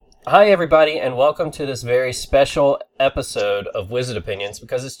Hi, everybody, and welcome to this very special episode of Wizard Opinions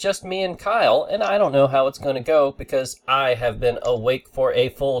because it's just me and Kyle, and I don't know how it's going to go because I have been awake for a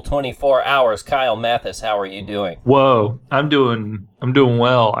full 24 hours. Kyle Mathis, how are you doing? Whoa, I'm doing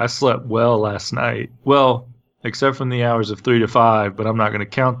well. I slept well last night. Well, except from the hours of 3 to 5, but I'm not going to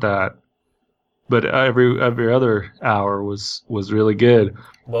count that. But every other hour was really good.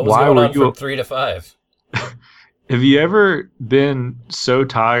 What was Why going were on from you? 3 to 5? Have you ever been so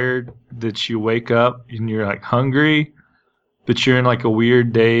tired that you wake up and you're like hungry, but you're in like a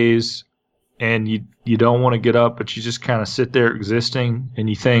weird daze and you don't want to get up, but you just kind of sit there existing and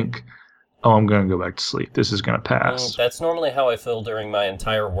you think, "Oh, I'm going to go back to sleep. This is going to pass." That's normally how I feel during my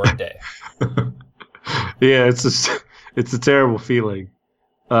entire workday. Yeah, it's a terrible feeling.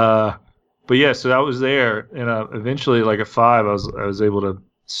 Uh, but yeah, so that was there, and eventually, like at 5, I was able to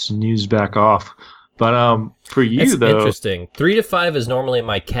snooze back off. But for you That's though, interesting. 3 to 5 is normally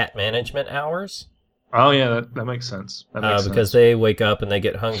my cat management hours. oh yeah, that makes sense. That makes Because sense. they wake up and they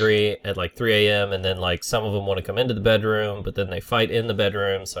get hungry at like 3 a.m. and then like some of them want to come into the bedroom, but then they fight in the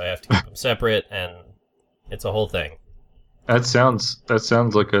bedroom, so I have to keep them separate, and it's a whole thing. That sounds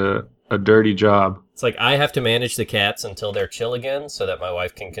like a dirty job. It's like I have to manage the cats until they're chill again, so that my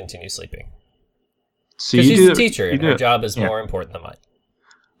wife can continue sleeping. So Because you she's do a teacher, you and do her it. job is Yeah, more important than mine.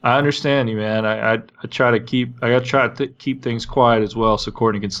 I understand you, man. I try to keep I gotta try to keep things quiet as well, so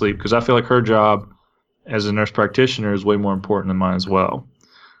Courtney can sleep because I feel like her job as a nurse practitioner is way more important than mine as well.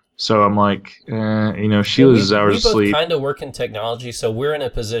 So I'm like, she Yeah, we loses hours we of both sleep. kind of work in technology, so we're in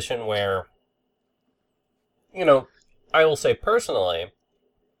a position where, you know, I will say personally,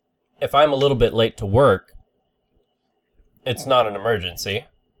 if I'm a little bit late to work, it's not an emergency.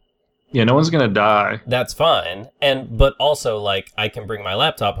 Yeah, no one's gonna die. That's fine. But also like I can bring my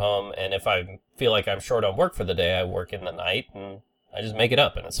laptop home, and if I feel like I'm short on work for the day, I work in the night and I just make it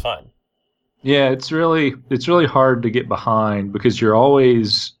up and it's fine. Yeah, it's really hard to get behind because you're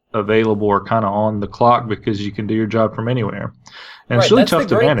always available or kind of on the clock because you can do your job from anywhere, and it's Right, really that's the tough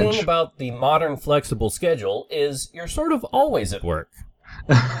to great thing manage. about the modern flexible schedule is you're sort of always at work,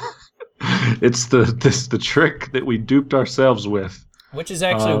 It's the trick that we duped ourselves with. which is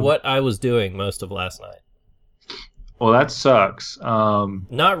actually Um, what I was doing most of last night. well, that sucks.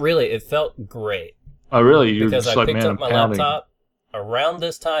 Not really, it felt great Oh, really? You're because I just like, picked man, up I'm my counting. laptop around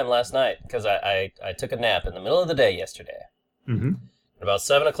this time last night because I took a nap in the middle of the day yesterday. Hmm. At about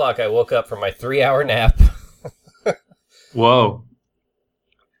 7 o'clock, I woke up from my 3 hour nap. Whoa.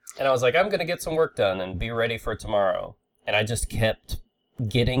 And I was like, I'm going to get some work done and be ready for tomorrow. And I just kept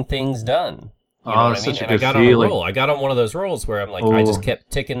getting things done. You know Oh, what I that's mean? such a And I good got on a feeling. roll. I got on one of those rolls where I'm like, I just Oh,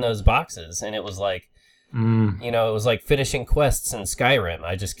 kept ticking those boxes. And it was like, mm, it was like finishing quests in Skyrim.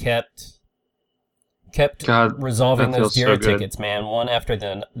 I just kept God, resolving that those feels so Jira good. tickets, man, one after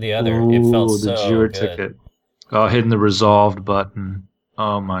the other. It felt Ooh, the so Jira good. ticket. Oh, hitting the resolved button.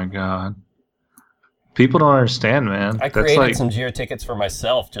 Oh my God. People don't understand, man. I That's created like, some Jira tickets for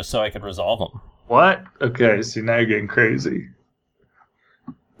myself just so I could resolve them. what? Okay, see, now you're getting crazy.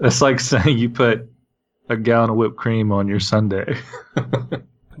 That's like saying you put a gallon of whipped cream on your sundae.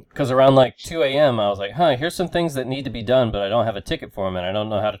 Because around like 2 a.m., I was like, here's some things that need to be done, but I don't have a ticket for them, and I don't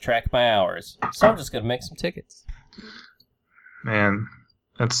know how to track my hours. So I'm just going to make some tickets. Man,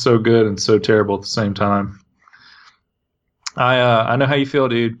 that's so good and so terrible at the same time. I know how you feel,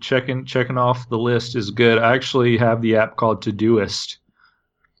 dude. Checking off the list is good. I actually have the app called Todoist,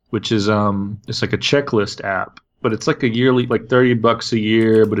 which is it's like a checklist app, but it's like a yearly, like $30 a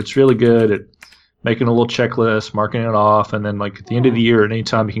year, but it's really good at making a little checklist, marking it off, and then like at the end of the year, at any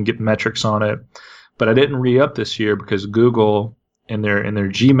time you can get metrics on it. But I didn't re-up this year because Google in their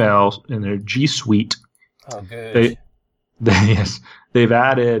Gmail in their G Suite Oh, Googe. they they yes they've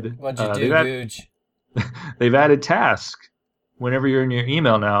added What'd you do, Googe? they've added tasks whenever you're in your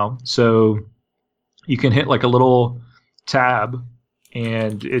email now, so you can hit like a little tab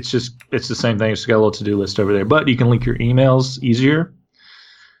and it's the same thing. It's got a little to-do list over there, but you can link your emails easier.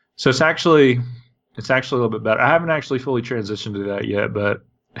 So it's actually a little bit better. I haven't actually fully transitioned to that yet, but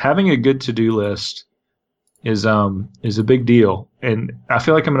having a good to-do list is a big deal. And I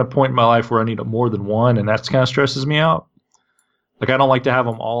feel like I'm at a point in my life where I need more than one, and that kind of stresses me out. Like I don't like to have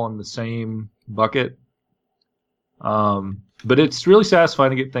them all in the same bucket. But it's really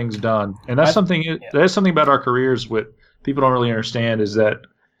satisfying to get things done, and that's I something. Yeah. That's something about our careers. What people don't really understand is that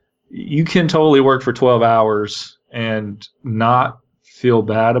you can totally work for 12 hours and not feel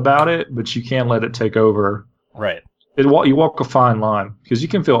bad about it, but you can't let it take over Right. You walk a fine line because you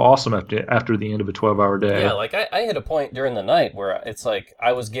can feel awesome after the end of a 12-hour day. Yeah, like I hit a point during the night where it's like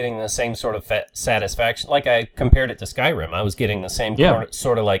I was getting the same sort of satisfaction. Like I compared it to Skyrim. I was getting the same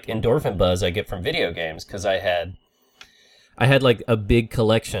sort of like endorphin buzz I get from video games because I had like a big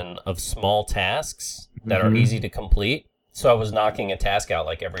collection of small tasks that are easy to complete. So I was knocking a task out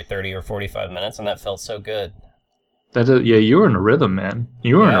like every 30 or 45 minutes, and that felt so good. You were in a rhythm, man.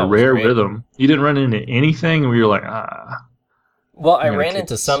 You were in a rare rhythm. You didn't run into anything where you're like, Well, I ran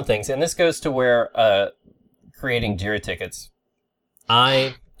into some things, and this goes to where creating Jira tickets.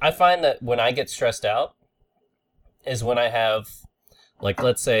 I find that when I get stressed out is when I have, like,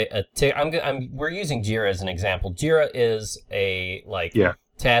 let's say we're using Jira as an example. Jira is a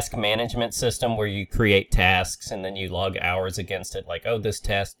task management system where you create tasks and then you log hours against it. Like, oh, this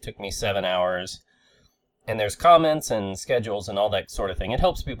task took me 7 hours. And there's comments and schedules and all that sort of thing. It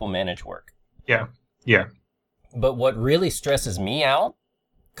helps people manage work. Yeah. But what really stresses me out,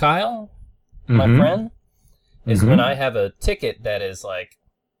 Kyle, my friend, is when I have a ticket that is like,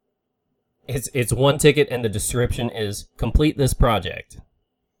 it's one ticket and the description is complete this project.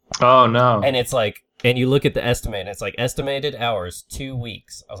 Oh, no. And it's like, and you look at the estimate, and it's like estimated hours, 2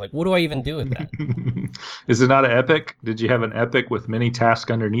 weeks. I was like, what do I even do with that? Is it not an epic? Did you have an epic with many tasks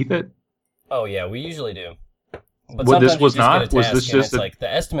underneath it? Oh, yeah, we usually do. But well, this was not? Get a task was this just like the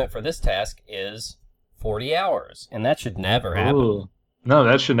estimate for this task is 40 hours, and that should never happen. Ooh. No,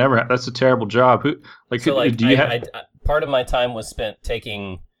 that should never happen. That's a terrible job. Do you have... part of my time was spent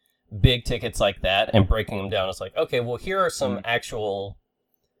taking big tickets like that and breaking them down. It's like, okay, well, here are some actual...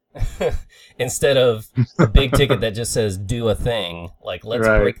 Instead of a big ticket that just says do a thing, like let's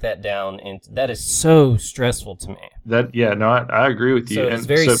break that down, and that is so stressful to me. I agree with you. So it's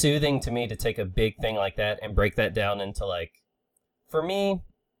very soothing to me to take a big thing like that and break that down into, like, for me,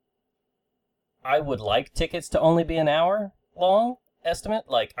 I would like tickets to only be an hour long estimate.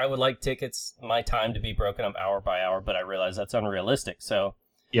 Like, I would like my time to be broken up hour by hour, but I realize that's unrealistic. So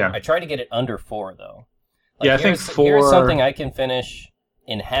I try to get it under 4 though. Like, I think 4. Here's something I can finish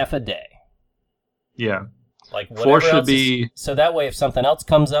in half a day. Yeah. Like 4 should be... So that way, if something else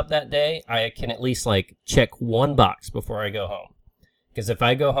comes up that day, I can at least, like, check one box before I go home. Because if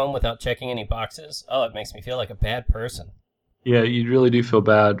I go home without checking any boxes, it makes me feel like a bad person. Yeah, you really do feel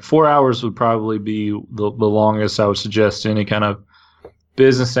bad. 4 hours would probably be the longest I would suggest to any kind of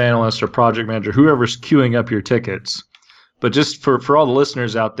business analyst or project manager, whoever's queuing up your tickets. But just for all the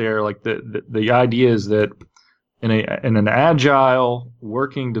listeners out there, like the idea is that in an agile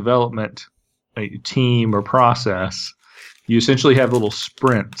working development team or process, you essentially have little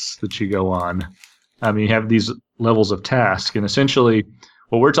sprints that you go on. I mean, you have these levels of task, and essentially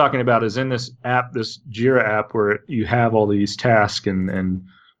what we're talking about is in this app, this Jira app, where you have all these tasks and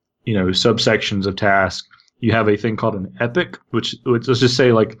subsections of tasks. You have a thing called an epic, which let's just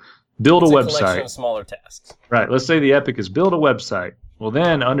say, like, build a website. It's a collection of smaller tasks. Right. Let's say the epic is build a website. Well,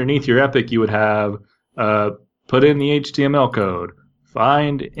 then underneath your epic, you would have put in the HTML code,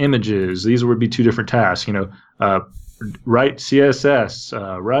 find images. These would be 2 different tasks. Write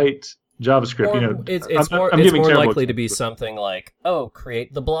CSS, write JavaScript. It's more likely to be something like,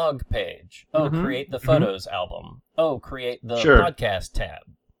 create the blog page. Create the photos album. Create the podcast tab.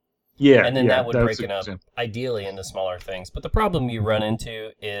 Yeah, and then that would break it up ideally into smaller things. But the problem you run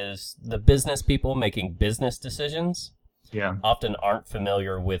into is the business people making business decisions. Yeah. Often aren't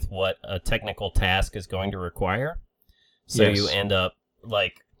familiar with what a technical task is going to require. So you end up,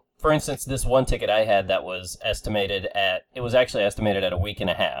 like, for instance, this one ticket I had that was estimated at a week and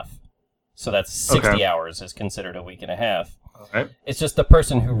a half. So that's 60 hours is considered a week and a half. Right. It's just the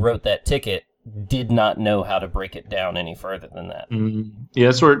person who wrote that ticket did not know how to break it down any further than that.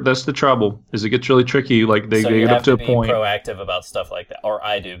 Yeah, that's the trouble. Is it gets really tricky. Like they get up to a point. So you have to be proactive about stuff like that, or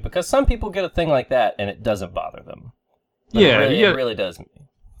I do, because some people get a thing like that and it doesn't bother them. But it really does me.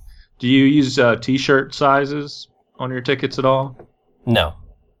 Do you use T-shirt sizes on your tickets at all? No.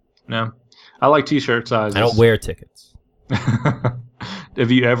 I like T-shirt sizes. I don't wear tickets. Have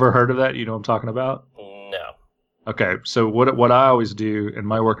you ever heard of that? You know what I'm talking about? No. Okay, so what I always do in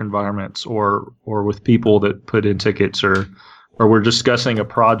my work environments or with people that put in tickets or we're discussing a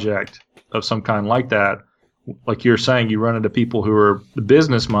project of some kind like that, like you're saying, you run into people who are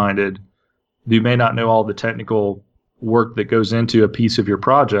business-minded who may not know all the technical work that goes into a piece of your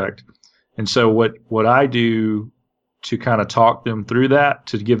project. And so what I do to kind of talk them through that,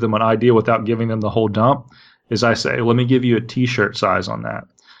 to give them an idea without giving them the whole dump, is I say, let me give you a T-shirt size on that.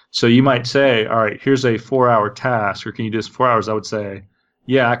 So you might say, all right, here's a 4-hour task, or can you do this 4 hours? I would say,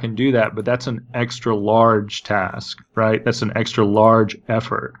 yeah, I can do that, but that's an extra large task, right? That's an extra large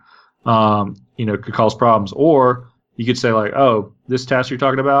effort. It could cause problems. Or you could say like, oh, this task you're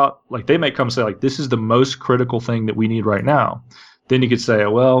talking about, like they may come say like, this is the most critical thing that we need right now. Then you could say,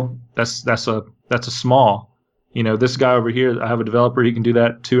 well, that's a small. You know, this guy over here, I have a developer, he can do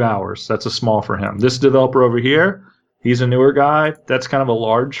that 2 hours. That's a small for him. This developer over here, he's a newer guy. That's kind of a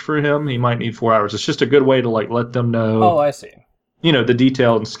large for him. He might need 4 hours. It's just a good way to like let them know. Oh, I see. You know, the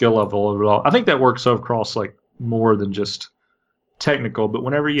detail and skill level of it all. I think that works across like more than just technical, but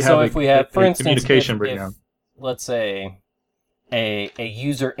whenever you have for instance, communication if, breakdown. Let's say a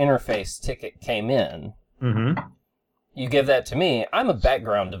user interface ticket came in, Mm-hmm. you give that to me. I'm a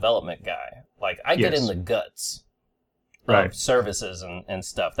background development guy. Like, I get in the guts of services and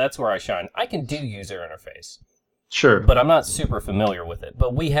stuff. That's where I shine. I can do user interface. Sure. But I'm not super familiar with it.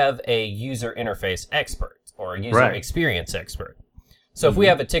 But we have a user interface expert or a user experience expert. So if we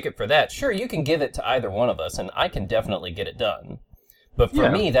have a ticket for that, sure, you can give it to either one of us, and I can definitely get it done. But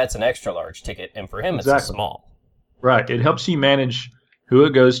for me, that's an extra large ticket, and for him, it's a small. Right. It helps you manage who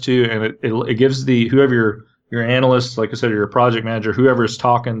it goes to, and it gives the whoever your analyst, like I said, your project manager, whoever is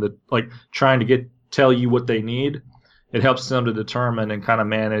talking, like trying to tell you what they need. It helps them to determine and kind of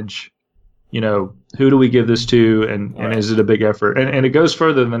manage, you know, who do we give this to, and is it a big effort? And it goes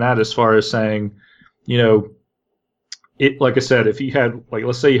further than that as far as saying, you know, it, like I said, if you had, like,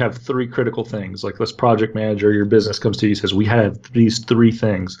 let's say you have 3 critical things, like this project manager, your business comes to you and says, we have these 3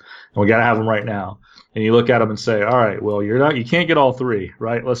 things and we got to have them right now. And you look at them and say, all right, well, you can't get all 3,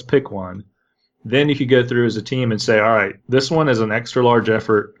 right? Let's pick one. Then you could go through as a team and say, all right, this one is an extra large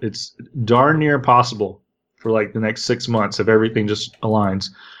effort. It's darn near impossible for like the next 6 months if everything just aligns.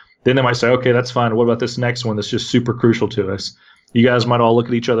 Then they might say, okay, that's fine. What about this next one that's just super crucial to us? You guys might all look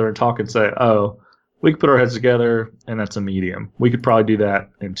at each other and talk and say, oh, we could put our heads together, and that's a medium. We could probably do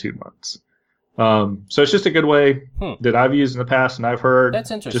that in 2 months. So it's just a good way that I've used in the past, and I've heard. That's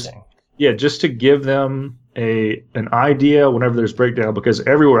interesting. Just to give them an idea whenever there's breakdown, because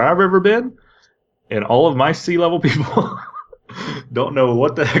everywhere I've ever been, and all of my C-level people don't know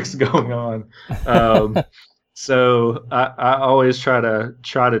what the heck's going on. So I always try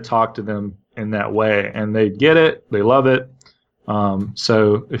to talk to them in that way, and they get it, they love it.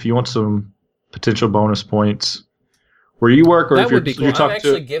 So if you want some potential bonus points where you work, or that if would be cool. you're I'm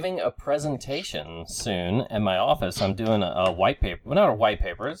actually giving a presentation soon at my office. I'm doing a white paper. Well, not a white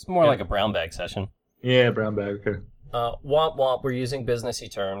paper. It's more like a brown bag session. Yeah, brown bag. Okay. Womp womp. We're using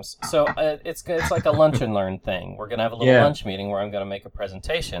businessy terms, so it's like a lunch and learn thing. We're gonna have a little lunch meeting where I'm gonna make a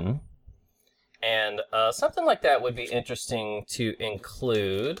presentation, and something like that would be interesting to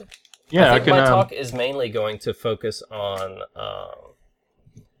include. Yeah, I think my talk is mainly going to focus on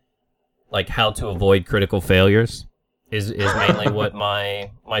like how to avoid critical failures. Is mainly what my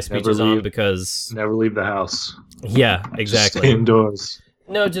speech is on, because never leave the house. Yeah, exactly. Stay indoors.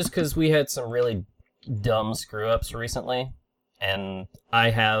 No, just because we had some really dumb screw ups recently, and I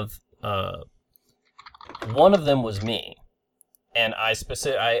have one of them was me, and I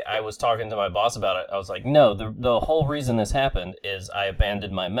was talking to my boss about it. I was like, no, the whole reason this happened is I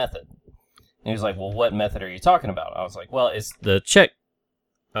abandoned my method. And he was like, well, what method are you talking about? I was like, well, it's the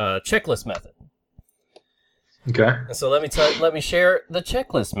checklist method. Okay. And so let me share the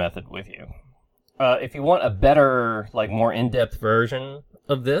checklist method with you. If you want a better, like more in-depth version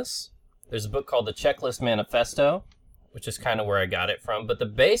of this, there's a book called The Checklist Manifesto, which is kind of where I got it from. But the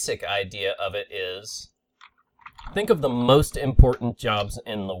basic idea of it is, think of the most important jobs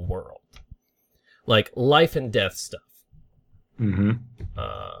in the world, like life and death stuff. Mm-hmm.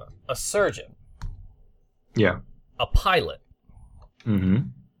 A surgeon. Yeah. A pilot. Mm-hmm.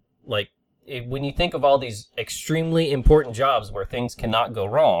 Like, when you think of all these extremely important jobs where things cannot go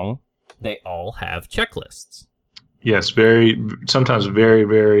wrong, they all have checklists. Yes, sometimes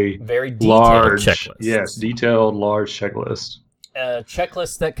very detailed large checklists. Yes, detailed, large checklists.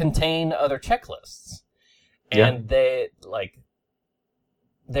 Checklists that contain other checklists. And they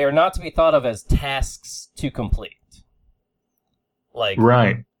are not to be thought of as tasks to complete. Like,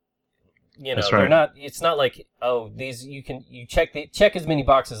 right. You know, That's they're right. not. It's not like, oh, these you check as many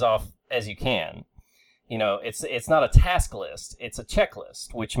boxes off as you can. You know, it's not a task list. It's a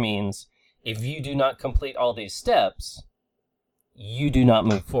checklist, which means if you do not complete all these steps, you do not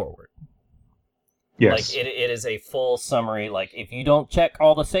move forward. Yes. Like it is a full summary. Like, if you don't check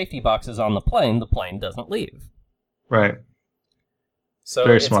all the safety boxes on the plane doesn't leave. Right. So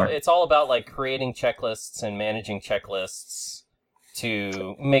Very smart. It's all about like creating checklists and managing checklists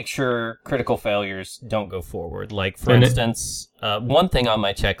to make sure critical failures don't go forward. Like, for instance, one thing on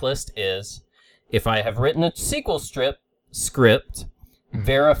my checklist is, if I have written a SQL script,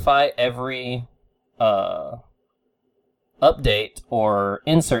 verify every update or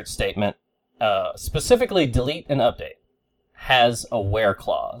insert statement specifically delete and update, has a where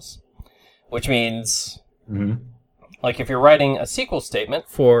clause, which means, like if you're writing a SQL statement,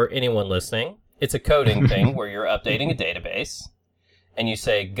 for anyone listening, it's a coding thing where you're updating a database, and you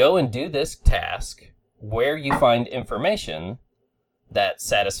say, go and do this task where you find information that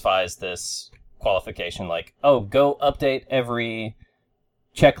satisfies this qualification, like, oh, go update every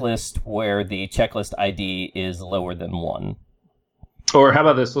checklist where the checklist ID is lower than 1. Or how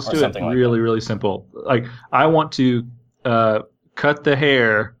about this? Let's do it really, like really simple. Like, I want to cut the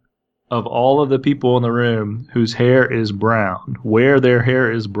hair of all of the people in the room whose hair is brown, where their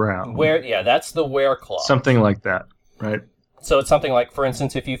hair is brown. That's the where clause. Something like that, right? So it's something like, for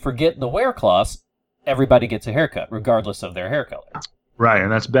instance, if you forget the where clause, everybody gets a haircut, regardless of their hair color. Right,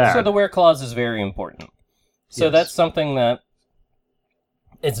 and that's bad. So the where clause is very important. So that's something that,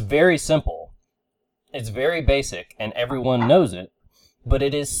 it's very simple, it's very basic, and everyone knows it, but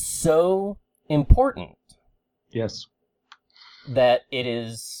it is so important. Yes. That it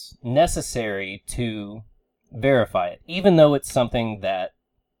is necessary to verify it, even though it's something that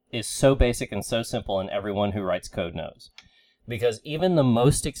is so basic and so simple and everyone who writes code knows. Because even the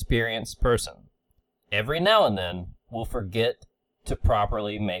most experienced person, every now and then, will forget to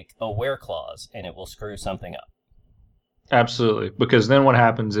properly make a where clause, and it will screw something up. Absolutely. Because then what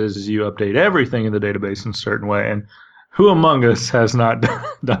happens is you update everything in the database in a certain way, and who among us has not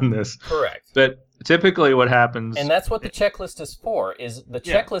done this? Correct. But typically what happens... And that's what the checklist is for, is the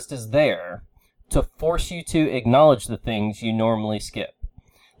checklist is there to force you to acknowledge the things you normally skip.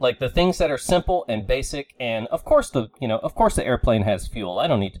 Like the things that are simple and basic, and of course the airplane has fuel. I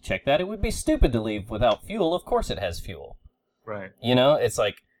don't need to check that. It would be stupid to leave without fuel. Of course it has fuel. Right. It's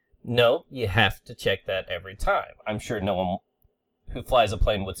like, no, you have to check that every time. I'm sure no one who flies a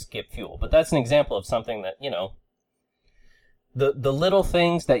plane would skip fuel, but that's an example of something that, the little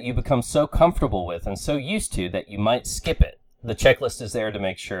things that you become so comfortable with and so used to that you might skip it. The checklist is there to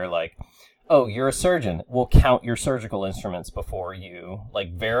make sure, like, oh, you're a surgeon. We'll count your surgical instruments before you,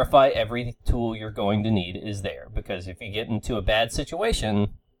 verify every tool you're going to need is there. Because if you get into a bad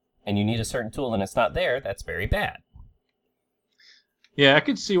situation and you need a certain tool and it's not there, that's very bad. Yeah, I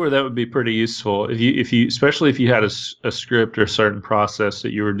could see where that would be pretty useful. If you especially if you had a script or a certain process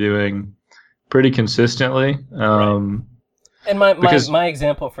that you were doing pretty consistently. Right. And my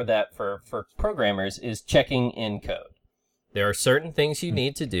example for that for programmers is checking in code. There are certain things you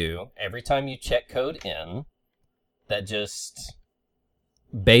need to do every time you check code in, that just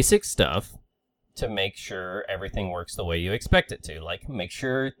basic stuff to make sure everything works the way you expect it to. Like, make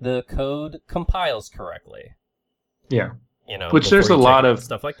sure the code compiles correctly. Yeah. Which there's a lot of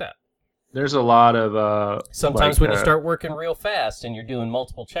stuff like that. There's a lot of sometimes when you start working real fast and you're doing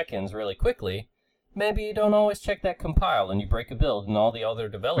multiple check-ins really quickly, maybe you don't always check that compile and you break a build and all the other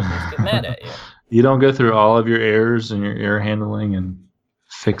developers get mad at you. You don't go through all of your errors and your error handling and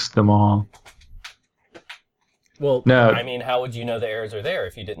fix them all. Well, no. I mean, how would you know the errors are there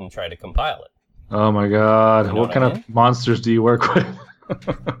if you didn't try to compile it? Oh my God. You know what kind of monsters do you work with?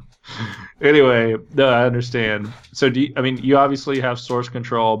 Anyway, no, I understand. So you obviously have source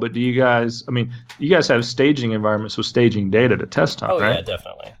control, but you guys have staging environments with staging data to test on, right? Oh yeah,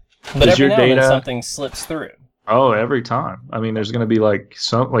 definitely. But every now and then something slips through. Oh, every time. I mean, there's going to be I'm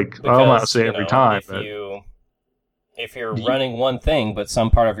not say every time. If you're running one thing, but some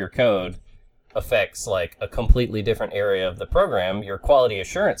part of your code affects like a completely different area of the program, your quality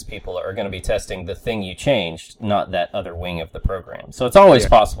assurance people are going to be testing the thing you changed, not that other wing of the program. So it's always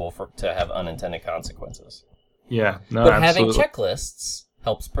possible to have unintended consequences. Yeah, no, but absolutely. Having checklists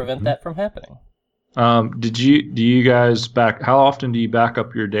helps prevent that from happening. Do you guys how often do you back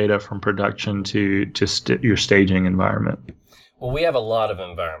up your data from production to your staging environment? Well, we have a lot of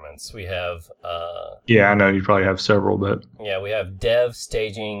environments. We have I know you probably have several, but we have dev,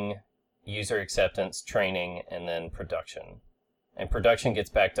 staging, user acceptance, training, and then production. And production gets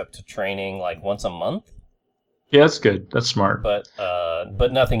backed up to training like once a month. Yeah, that's good. That's smart. But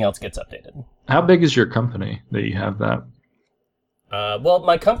nothing else gets updated. How big is your company that you have that? Well,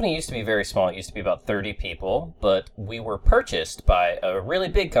 my company used to be very small. It used to be about 30 people, but we were purchased by a really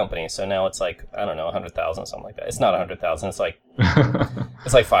big company. So now it's like, I don't know, 100,000, something like that. It's not 100,000. It's like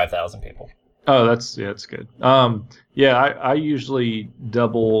it's like 5,000 people. Oh, that's good. I usually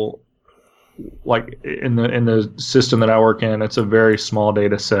double, like in the system that I work in. It's a very small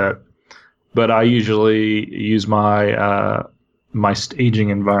data set, but I usually use my my staging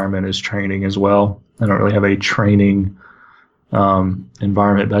environment as training as well. I don't really have a training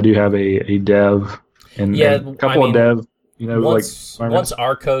environment, but I do have a dev and a couple of dev. Once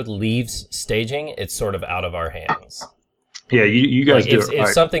our code leaves staging, it's sort of out of our hands. Yeah, you guys Like do if, it if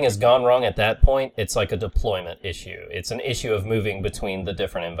right. something has gone wrong at that point, it's like a deployment issue. It's an issue of moving between the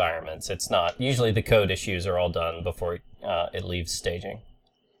different environments. It's not usually the code issues are all done before it leaves staging.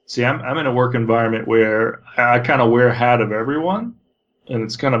 See, I'm in a work environment where I kind of wear a hat of everyone, and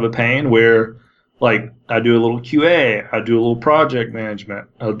it's kind of a pain where, like, I do a little QA, I do a little project management,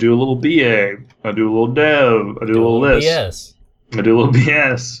 I'll do a little BA, I do a little dev, I do a little this, BS. I do a little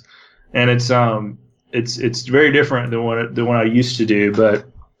BS, and it's very different than what I used to do. But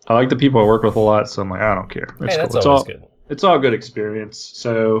I like the people I work with a lot, so I'm like, I don't care. It's Hey, that's cool. always good. It's all good experience.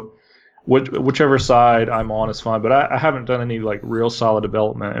 So whichever side I'm on is fine. But I haven't done any like real solid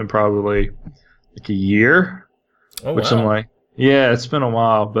development in probably like a year, Oh, which wow. I'm like, yeah, it's been a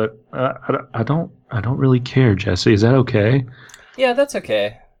while. But I don't really care, Jesse. Is that okay? Yeah, that's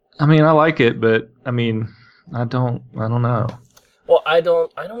okay. I mean, I like it, but I mean, I don't know. Well, I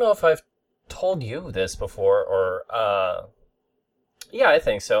don't know if I've told you this before or yeah, I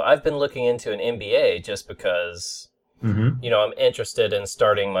think so. I've been looking into an MBA just because Mm-hmm. I'm interested in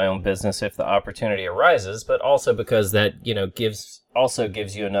starting my own business if the opportunity arises, but also because that, gives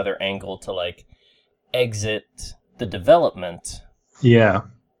you another angle to like exit the development Yeah.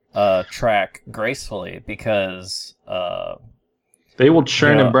 track gracefully because They will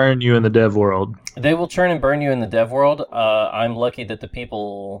churn Yeah. and burn you in the dev world. they will churn and burn you in the dev world. I'm lucky that the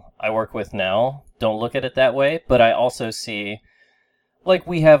people I work with now don't look at it that way, but I also see like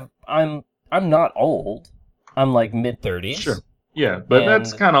I'm not old. I'm like mid-30s. Sure. Yeah, but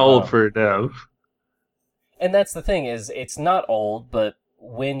that's And, kind of old for a dev. And that's the thing is it's not old, but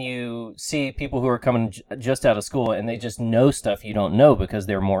when you see people who are coming just out of school and they just know stuff you don't know because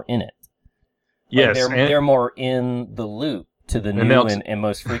they're more in it. Yes, Like they're more in the loop to the new and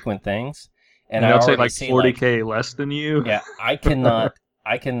most frequent things. And I they'll take already like see 40K less than you. yeah, I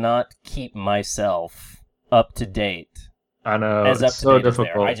cannot keep myself up to date I know. as up It's to so date as there.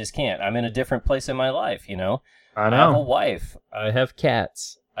 difficult. I just can't. I'm in a different place in my life, I I have a know. wife. I have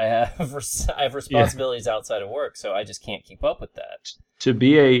cats. I have responsibilities outside of work, so I just can't keep up with that. To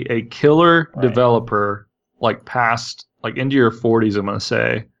be a killer Right. developer, like past, like into your 40s, I'm going to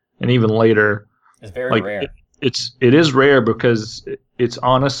say, and even later, It's very like rare. it is rare because it's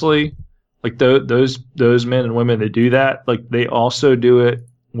honestly like those men and women that do that, like they also do it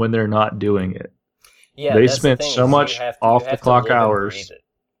when they're not doing it. Yeah, they that's the spend thing so is much you off the have to clock live and hours. breathe it.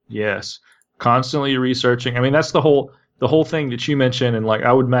 Yes, constantly researching. I mean, that's the whole thing that you mentioned, and like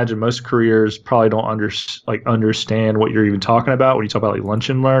I would imagine most careers probably don't understand what you're even talking about when you talk about like lunch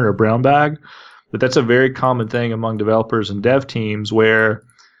and learn or brown bag. But that's a very common thing among developers and dev teams where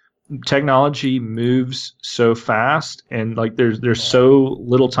technology moves so fast and like there's so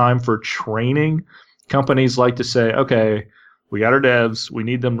little time for training. Companies like to say, okay, we got our devs, we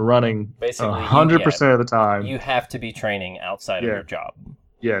need them running Basically, 100% of the time. You have to be training outside of Yeah. your job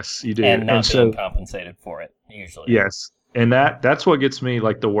Yes, you do. and not so, being compensated for it, usually. yes. And that's what gets me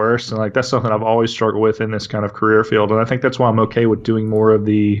like the worst. And like that's something I've always struggled with in this kind of career field. And I think that's why I'm okay with doing more of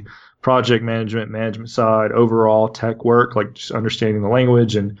the project management side, overall tech work, like just understanding the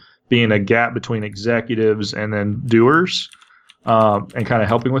language and being a gap between executives and then doers, and kind of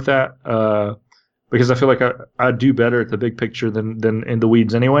helping with that. Because I feel like I do better at the big picture than in the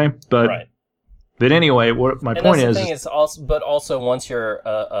weeds anyway. But Right. But anyway, what my And point that's the is, thing is also, but also once you're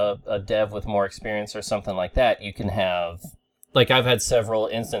a dev with more experience or something like that, you can have, like I've had several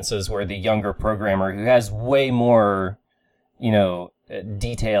instances where the younger programmer who has way more,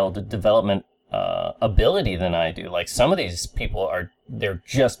 detailed development ability than I do. Like some of these people they're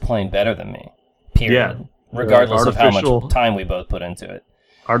just plain better than me. Period. Yeah. Regardless of how Artificial- much time we both put into it.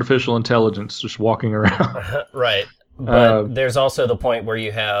 artificial intelligence just walking around. Right. But there's also the point where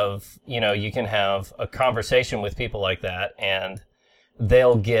you have, you can have a conversation with people like that and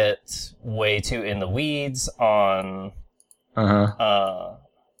they'll get way too in the weeds on,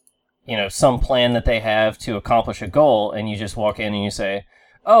 some plan that they have to accomplish a goal. And you just walk in and you say,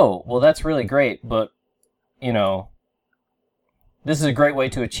 oh, well, that's really great. But, this is a great way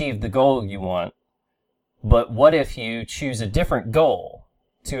to achieve the goal you want. But what if you choose a different goal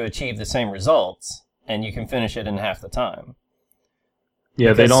to achieve the same results? And you can finish it in half the time.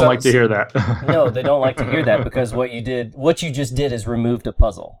 Yeah, they don't like to hear that. No, they don't like to hear that because what you just did is removed a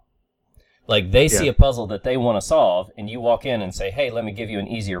puzzle. Like they see a puzzle that they want to solve, and you walk in and say, "Hey, let me give you an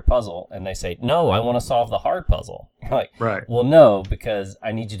easier puzzle," and they say, "No, I want to solve the hard puzzle." You're like, right. Well, no, because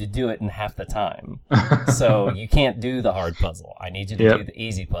I need you to do it in half the time. So you can't do the hard puzzle. I need you to do the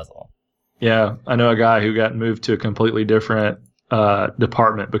easy puzzle. Yeah, I know a guy who got moved to a completely different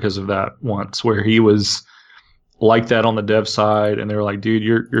department because of that once, where he was like that on the dev side, and they were like, dude,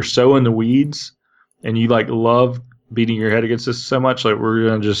 you're so in the weeds and you like love beating your head against this so much. Like, we're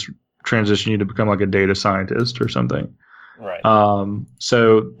going to just transition you to become like a data scientist or something. Right.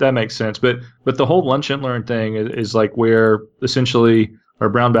 So that makes sense. But the whole lunch and learn thing is like where essentially our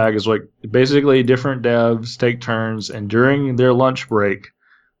brown bag is like basically different devs take turns, and during their lunch break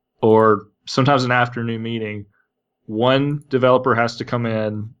or sometimes an afternoon meeting, one developer has to come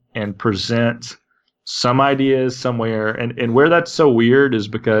in and present some ideas somewhere. And where that's so weird is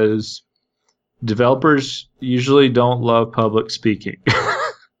because developers usually don't love public speaking.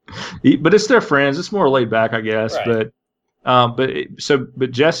 But it's their friends. It's more laid back, I guess. Right.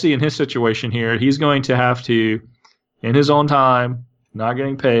 But Jesse in his situation here, he's going to have to, in his own time, not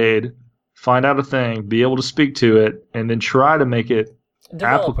getting paid, find out a thing, be able to speak to it, and then try to make it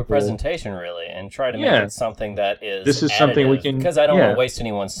develop applicable. A presentation really, and try to make it something that is. This is additive, something we can, because I don't want to waste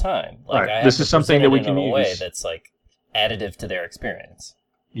anyone's time. Like, right. I have This to is something that we present it can in a way use. that's like additive to their experience.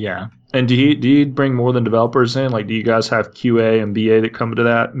 Yeah. And do you bring more than developers in? Like, do you guys have QA and BA that come to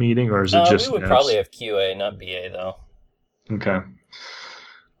that meeting, or is it just? We would probably have QA, not BA though. Okay.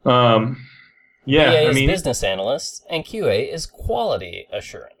 BA is business analyst, and QA is quality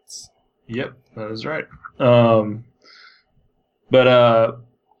assurance. Yep, that is right. But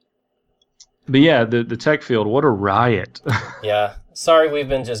yeah, the tech field, what a riot. Yeah. Sorry, we've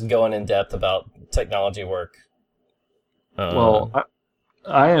been just going in depth about technology work. Well,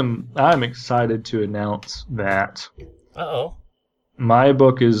 I'm excited to announce that my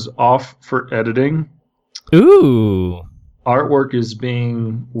book is off for editing. Ooh. Artwork is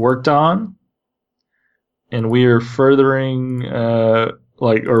being worked on, and we are furthering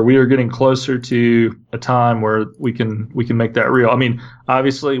we are getting closer to a time where we can make that real. I mean,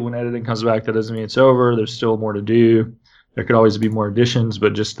 obviously when editing comes back, that doesn't mean it's over. There's still more to do. There could always be more additions,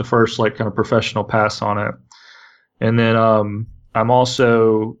 but just the first like kind of professional pass on it. And then I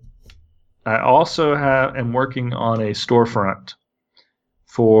also am working on a storefront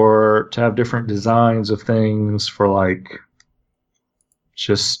to have different designs of things for like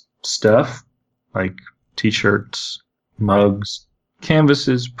just stuff like t-shirts, mugs,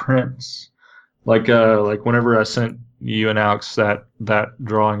 canvases, prints. Like whenever I sent you and Alex that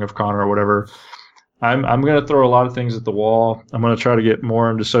drawing of Connor or whatever, I'm gonna throw a lot of things at the wall. I'm gonna try to get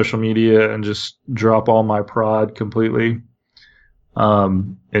more into social media and just drop all my prod completely.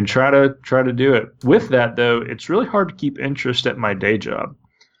 And try to do it. With that though, it's really hard to keep interest at my day job.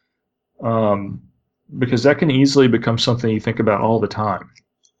 Because that can easily become something you think about all the time.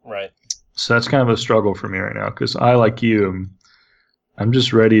 Right. So that's kind of a struggle for me right now, because I, like you, I'm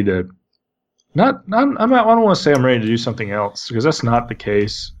just ready to I don't want to say I'm ready to do something else, because that's not the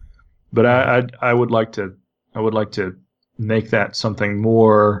case. But I would like to make that something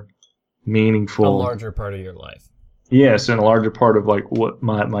more meaningful, a larger part of your life. Yes, and a larger part of like what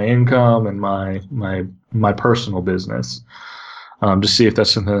my income and my personal business. To see if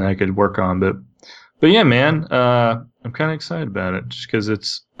that's something that I could work on. But yeah, man, I'm kind of excited about it, just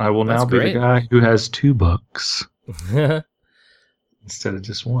because I will now be the guy who has 2 books instead of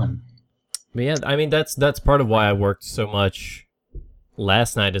just one. But yeah, I mean that's part of why I worked so much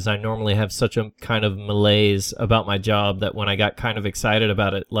last night, is I normally have such a kind of malaise about my job that when I got kind of excited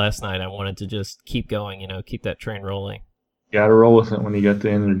about it last night, I wanted to just keep going, keep that train rolling. You gotta roll with it when you get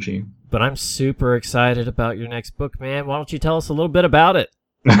the energy. But I'm super excited about your next book, man. Why don't you tell us a little bit about it?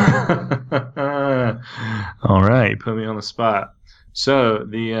 All right, put me on the spot. So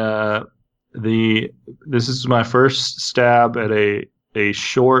this is my first stab at a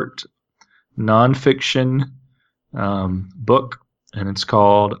short nonfiction book, and it's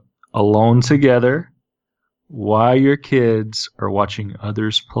called Alone Together: Why Your Kids Are Watching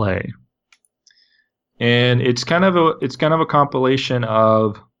Others Play. And it's kind of a compilation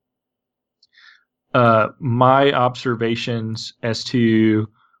of my observations as to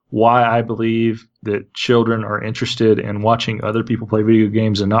why I believe that children are interested in watching other people play video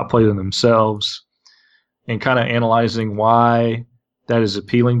games and not play them themselves, and kind of analyzing why that is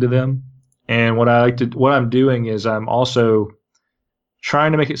appealing to them. And what I'm doing is I'm also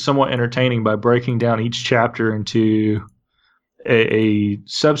trying to make it somewhat entertaining by breaking down each chapter into a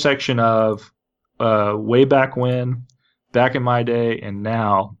subsection of way back when, back in my day, and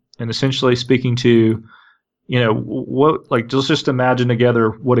now. And essentially speaking to, let's just imagine together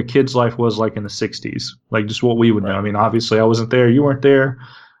what a kid's life was like in the 60s, like just what we would know. I mean, obviously I wasn't there, you weren't there.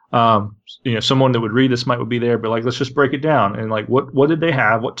 Someone that would read this would be there, but like, let's just break it down. And like, what did they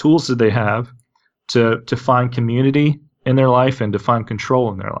have? What tools did they have to find community in their life and to find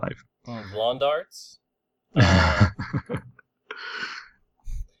control in their life? Lawn darts?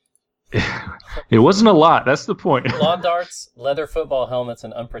 It wasn't a lot. That's the point. Lawn darts, leather football helmets,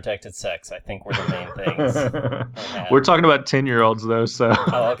 and unprotected sex, I think, were the main things. We're talking about 10-year-olds, though, so.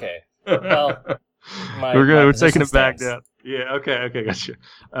 Oh, okay. Well, we're taking it back stands. down. Yeah, okay, gotcha.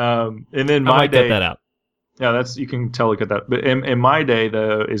 And then I my might day. cut that out. Yeah, you can totally cut that. But in my day,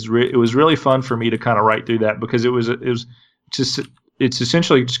 though, it was really fun for me to kind of write through that because it's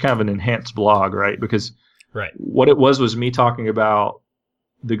essentially just kind of an enhanced blog, right? Because Right. what it was me talking about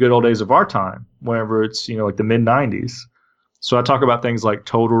the good old days of our time, whenever it's like the mid '90s. So I talk about things like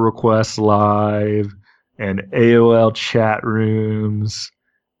Total Request Live and AOL chat rooms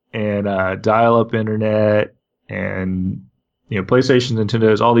and dial-up internet and PlayStation,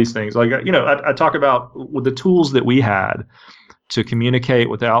 Nintendo's, all these things. Like I talk about with the tools that we had to communicate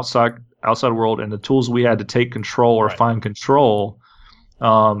with the outside world and the tools we had to take control or find control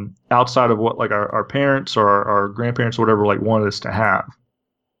outside of what like our parents or our grandparents or whatever like wanted us to have.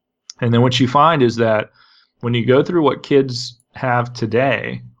 And then what you find is that when you go through what kids have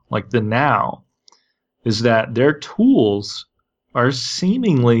today, like the now, is that their tools are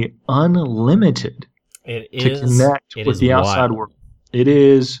seemingly unlimited to connect with the outside world. It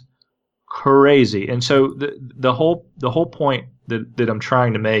is crazy. And so the whole point that I'm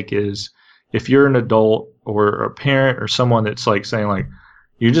trying to make is if you're an adult or a parent or someone that's like saying like,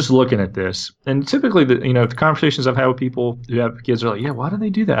 you're just looking at this, and typically the conversations I've had with people who have kids are like, yeah, why do they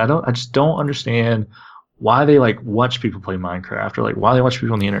do that? I just don't understand why they like watch people play Minecraft or like why they watch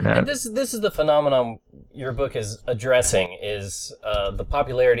people on the internet. And this is the phenomenon your book is addressing is the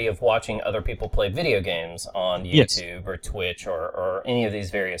popularity of watching other people play video games on YouTube or Twitch or any of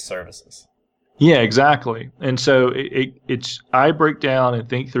these various services. Yeah, exactly. And so it's I break down and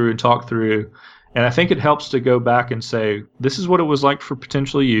think through and talk through. And I think it helps to go back and say, this is what it was like for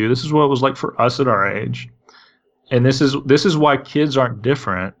potentially you. This is what it was like for us at our age. And this is why kids aren't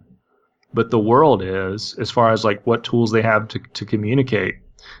different, but the world is, as far as like what tools they have to communicate.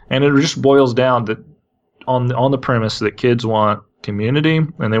 And it just boils down to on the premise that kids want community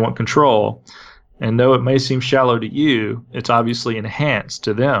and they want control. And though it may seem shallow to you, it's obviously enhanced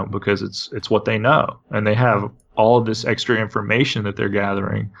to them because it's what they know. And they have all of this extra information that they're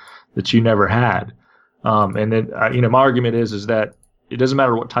gathering that you never had. And then, my argument is that it doesn't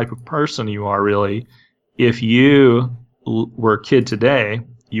matter what type of person you are, really. If you were a kid today,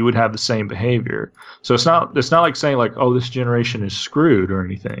 you would have the same behavior. So it's not like saying like, oh, this generation is screwed or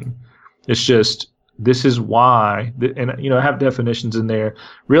anything. It's just, this is why, and I have definitions in there.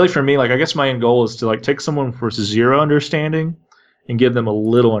 Really, for me, like I guess my end goal is to like take someone with zero understanding and give them a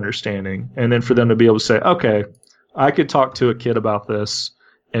little understanding, and then for them to be able to say, okay, I could talk to a kid about this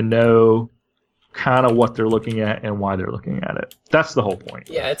and know kind of what they're looking at and why they're looking at it. That's the whole point.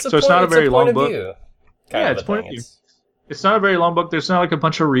 Yeah, it's not a very long book. It's point of view. It's not a very long book. There's not like a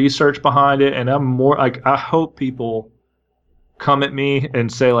bunch of research behind it, and I'm more like I hope people come at me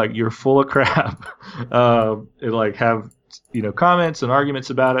and say like you're full of crap, and like have comments and arguments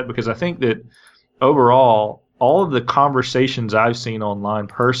about it, because I think that overall all of the conversations I've seen online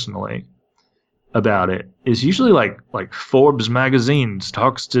personally about it is usually like Forbes magazines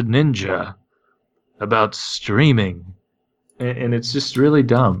talks to Ninja about streaming, and it's just really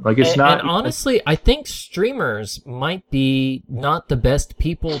dumb. Like it's not. And honestly, I think streamers might be not the best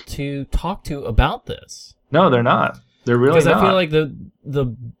people to talk to about this. No, they're not. They're really not. Because I feel like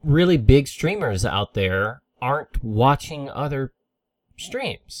the really big streamers out there aren't watching other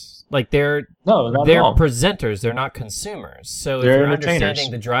streams. Like they're presenters, they're not consumers. So they're if you're entertainers.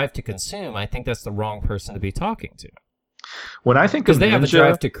 understanding the drive to consume, I think that's the wrong person to be talking to. When I think of Because they Ninja, have a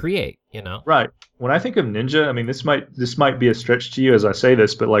drive to create, right? When I think of Ninja, I mean this might be a stretch to you as I say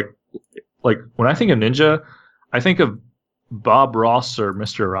this, but like when I think of Ninja, I think of Bob Ross or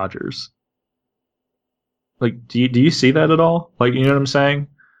Mr. Rogers. Like, do you see that at all? Like, you know what I'm saying?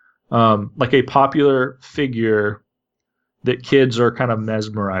 Like a popular figure that kids are kind of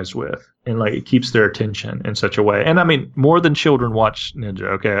mesmerized with, and like it keeps their attention in such a way. And I mean, more than children watch Ninja.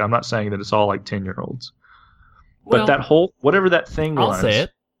 Okay, I'm not saying that it's all like 10-year-olds, but that whole whatever that thing was. I'll say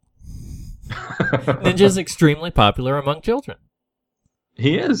it. Ninja's extremely popular among children.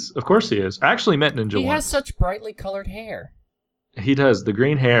 He is, of course, he is. I actually met Ninja. He once. has such brightly colored hair. He does, the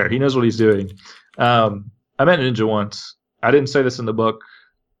green hair. He knows what he's doing. I met Ninja once. I didn't say this in the book,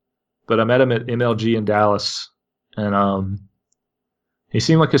 but I met him at MLG in Dallas. And he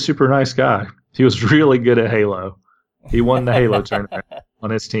seemed like a super nice guy. He was really good at Halo. He won the Halo tournament on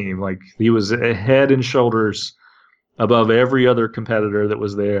his team. Like he was head and shoulders above every other competitor that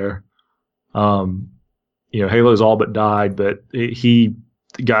was there. Halo's all but died, but he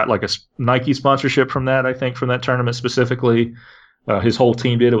got like a Nike sponsorship from that. I think from that tournament specifically. His whole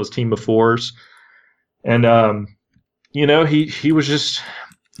team did. It was Team of Fours. And, he was just,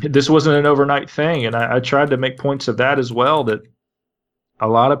 this wasn't an overnight thing. And I tried to make points of that as well, that a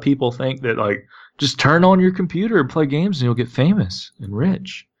lot of people think that, like, just turn on your computer and play games and you'll get famous and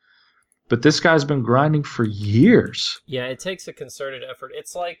rich. But this guy's been grinding for years. Yeah, it takes a concerted effort.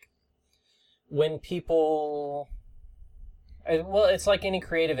 It's like when people... Well, it's like any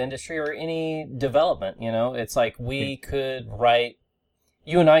creative industry or any development, It's like we could write...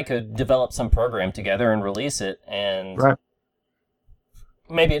 You and I could develop some program together and release it, and right.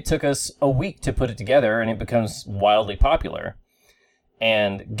 Maybe it took us a week to put it together, and it becomes wildly popular.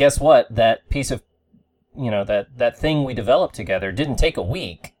 And guess what? That piece of, that thing we developed together didn't take a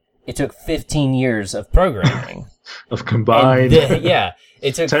week. It took 15 years of programming. Of combined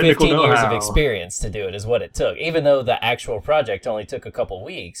it took 15 years of know-how. Experience to do it is what it took. Even though the actual project only took a couple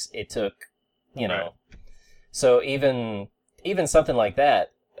weeks, it took, Right. So even something like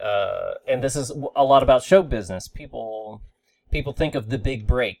that, and this is a lot about show business. People think of the big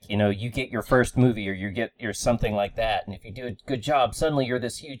break. You get your first movie or you get your something like that, and if you do a good job, suddenly you're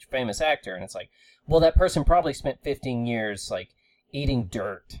this huge famous actor. And it's like, well, that person probably spent 15 years like eating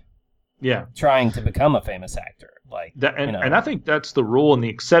dirt. Yeah. Trying to become a famous actor. Like that, and I think that's the rule, and the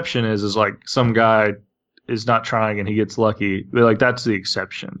exception is like some guy is not trying and he gets lucky. But like that's the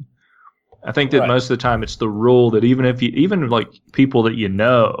exception. I think that most of the time it's the rule that even like people that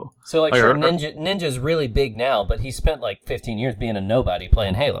So like sure, Ninja's really big now, but he spent like 15 years being a nobody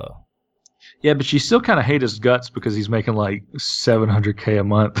playing Halo. Yeah, but you still kind of hate his guts because he's making like $700K a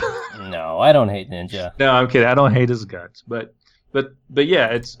month. No, I don't hate Ninja. No, I'm kidding. I don't hate his guts, but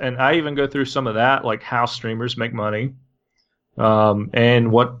yeah, and I even go through some of that, like how streamers make money,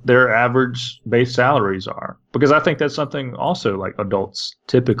 and what their average base salaries are, because I think that's something also like adults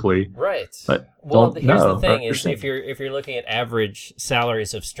typically. Right. But well, here's the thing: is if you're looking at average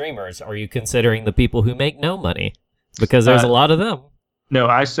salaries of streamers, are you considering the people who make no money? Because there's a lot of them. No,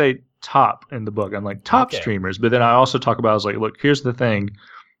 I say top in the book. I'm like top streamers, but then I also talk about, I was like, look, here's the thing: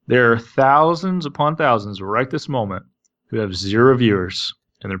 there are thousands upon thousands right this moment who have 0 viewers,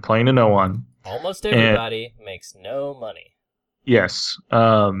 and they're playing to no one. Almost everybody makes no money. Yes.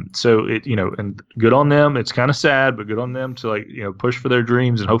 So it, and good on them. It's kind of sad, but good on them to like, push for their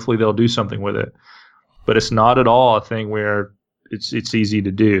dreams, and hopefully they'll do something with it. But it's not at all a thing where it's easy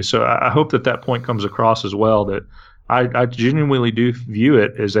to do. So I hope that point comes across as well, that I genuinely do view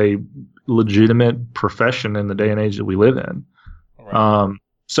it as a legitimate profession in the day and age that we live in. Right.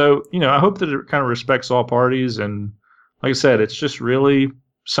 So, I hope that it kind of respects all parties, and like I said, it's just really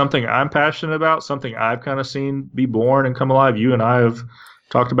something I'm passionate about, something I've kind of seen be born and come alive. You and I have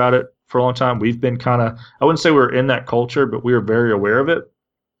talked about it for a long time. We've been kind of, I wouldn't say we're in that culture, but we are very aware of it.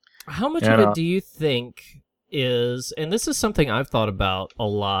 How much of it do you think is, and this is something I've thought about a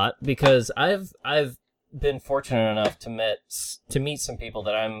lot, because I've been fortunate enough to meet some people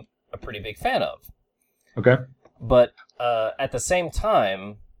that I'm a pretty big fan of. Okay. But at the same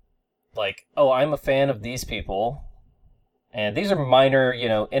time, like, I'm a fan of these people. And these are minor,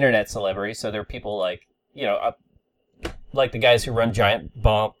 internet celebrities. So they're people like, like the guys who run Giant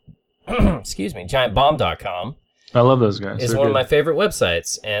Bomb, GiantBomb.com. I love those guys. It's one of my favorite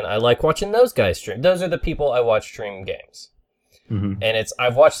websites, and I like watching those guys stream. Those are the people I watch stream games. Mm-hmm. And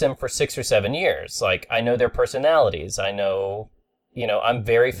I've watched them for 6 or 7 years. Like, I know their personalities. I know, I'm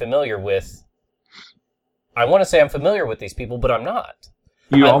very familiar with, I want to say I'm familiar with these people, but I'm not.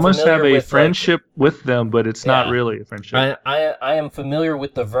 You almost have a friendship with them, but it's not really a friendship. I am familiar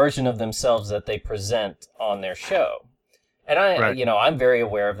with the version of themselves that they present on their show. And I'm very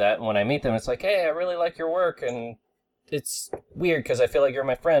aware of that. And when I meet them, it's like, hey, I really like your work. And it's weird because I feel like you're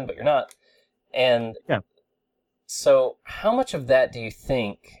my friend, but you're not. And so how much of that do you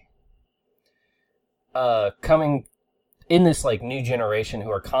think coming in this like new generation who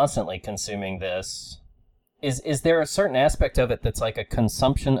are constantly consuming this, is there a certain aspect of it that's like a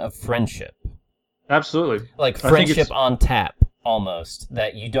consumption of friendship? Absolutely. Like friendship on tap, almost,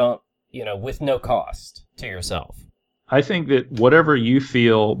 that you don't, with no cost to yourself. I think that whatever you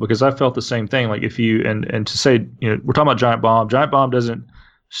feel, because I felt the same thing, like if you, and to say, we're talking about Giant Bomb doesn't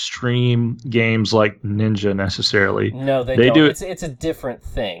stream games like Ninja necessarily. No, they don't. It's a different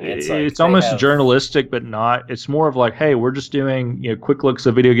thing. It's almost journalistic, but not. It's more of like, hey, we're just doing quick looks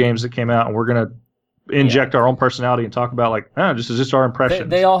of video games that came out, and we're going to inject our own personality and talk about like, this is just our impressions.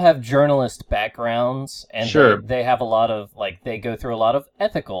 They all have journalist backgrounds, and they have a lot of, like, they go through a lot of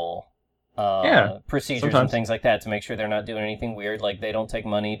ethical procedures sometimes. And things like that to make sure they're not doing anything weird. Like, they don't take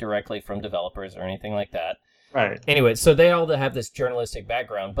money directly from developers or anything like that. Right. Anyway, so they all have this journalistic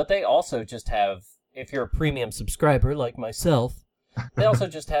background, but they also just have, if you're a premium subscriber like myself, They also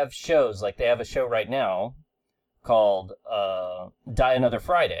just have shows. Like, they have a show right now called Die Another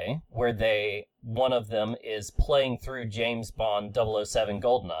Friday, where one of them is playing through James Bond 007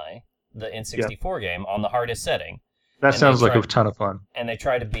 GoldenEye, the N64 game, on the hardest setting. That sounds like a ton of fun. And they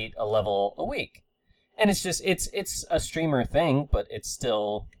try to beat a level a week. And it's just, it's a streamer thing, but it's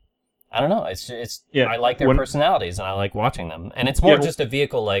still, I don't know, I like their personalities, and I like watching them. And it's more just a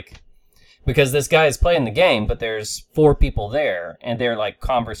vehicle, like, because this guy is playing the game, but there's 4 people there, and they're like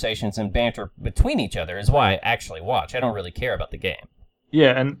conversations and banter between each other is why I actually watch. I don't really care about the game.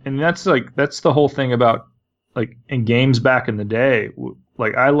 Yeah, and that's the whole thing about, like, in games back in the day.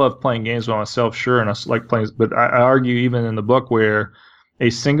 Like, I love playing games by myself, sure, and I like playing, but I argue even in the book where a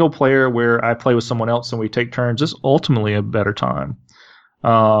single player where I play with someone else and we take turns is ultimately a better time.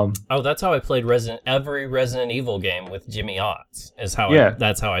 That's how I played every Resident Evil game with Jimmy Otts.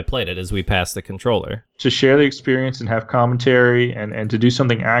 That's how I played it, as we passed the controller. To share the experience and have commentary and to do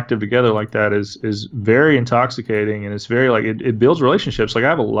something active together like that is very intoxicating, and it's very, like, it builds relationships. Like, I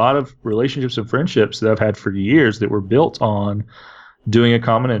have a lot of relationships and friendships that I've had for years that were built on doing a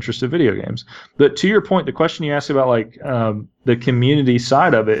common interest of video games. But to your point, the question you asked about, like, the community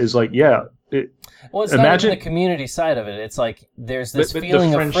side of it is, like, it's not even the community side of it. It's like there's this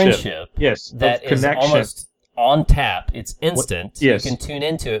feeling of friendship. Yes, that is almost on tap. It's instant. Yes. You can tune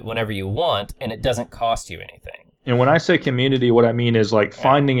into it whenever you want, and it doesn't cost you anything. And when I say community, what I mean is, like,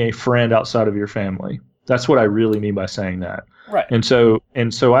 finding a friend outside of your family. That's what I really mean by saying that. Right. And so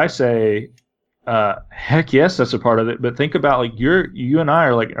I say, heck yes, that's a part of it. But think about, like, you and I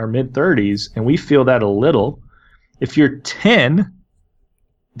are, like, our mid-30s, and we feel that a little. If you're 10,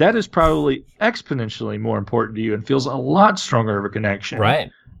 that is probably exponentially more important to you and feels a lot stronger of a connection.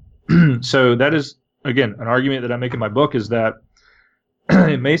 Right. So that is, again, an argument that I make in my book, is that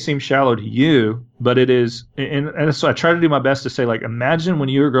it may seem shallow to you, but it is. And so I try to do my best to say, like, imagine when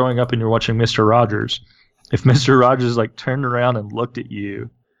you were growing up and you're watching Mr. Rogers. If Mr. Rogers, like, turned around and looked at you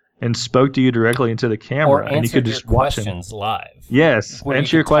and spoke to you directly into the camera, and you could just watch him. Questions live. Yes,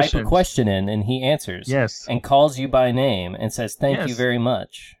 answer your questions. Type a question in, and he answers. Yes, and calls you by name and says, "Thank you very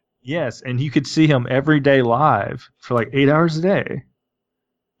much." Yes, and you could see him every day live for like 8 hours a day.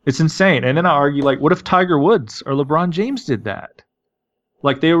 It's insane. And then I argue, like, what if Tiger Woods or LeBron James did that?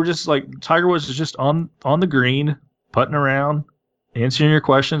 Like, they were just, like, Tiger Woods is just on the green, putting around, answering your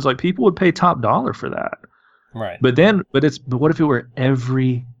questions. Like, people would pay top dollar for that. Right. But what if it were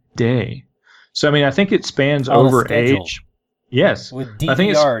every day? So, I mean, I think it spans over age. Yes. With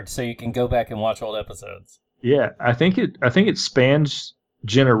DVR, so you can go back and watch old episodes. Yeah, I think it spans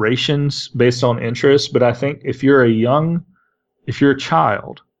generations based on interest, but I think if you're a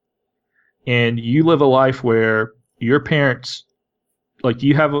child and you live a life where your parents, like,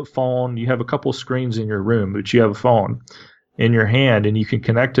 you have a phone, you have a couple screens in your room, but you have a phone in your hand, and you can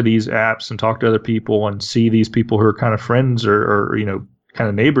connect to these apps and talk to other people and see these people who are kind of friends or you know, kind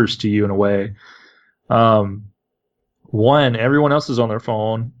of neighbors to you in a way. One, everyone else is on their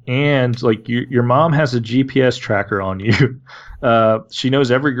phone, and, like, your mom has a GPS tracker on you. She knows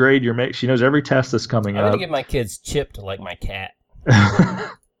every grade she knows every test that's coming up. I'm gonna get my kids chipped like my cat.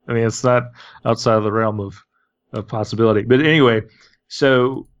 I mean, it's not outside of the realm of possibility. But anyway,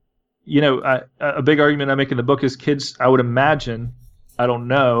 so, you know, a big argument I make in the book is kids, I would imagine, I don't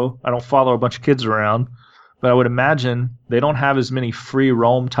know, I don't follow a bunch of kids around, but I would imagine they don't have as many free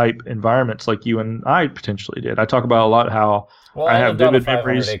roam type environments like you and I potentially did. I talk about a lot how I have vivid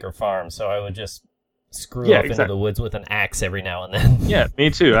memories. 500-acre farm, so I would just screw up into the woods with an axe every now and then. Yeah, me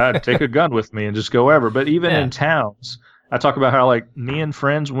too. I'd take a gun with me and just go ever. But even in towns, I talk about how, like, me and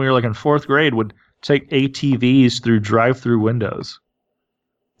friends when we were, like, in 4th grade would take ATVs through drive-through windows.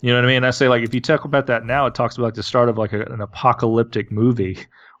 You know what I mean? I say, like, if you talk about that now, it talks about, like, the start of, like, an apocalyptic movie.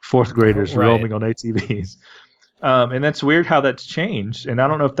 4th graders roaming on ATVs. And that's weird how that's changed. And I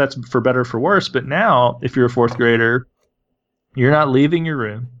don't know if that's for better or for worse, but now, if you're a 4th grader, you're not leaving your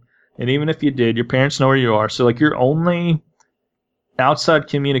room. And even if you did, your parents know where you are. So, like, your only outside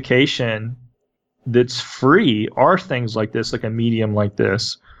communication that's free are things like this, like a medium like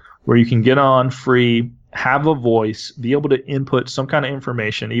this, where you can get on free, have a voice, be able to input some kind of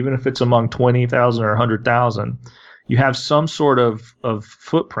information, even if it's among 20,000 or 100,000. You have some sort of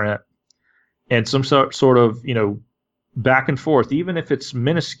footprint and some sort of, you know, back and forth, even if it's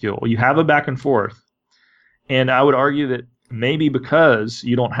minuscule. You have a back and forth. And I would argue that maybe because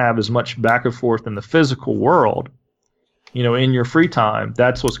you don't have as much back and forth in the physical world, you know, in your free time,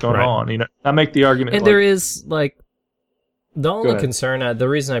 that's what's going on. You know, I make the argument. And, like, there is, like, the only concern, the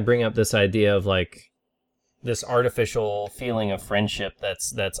reason I bring up this idea of, like, this artificial feeling of friendship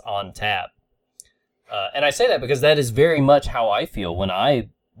that's on tap. And I say that because that is very much how I feel when I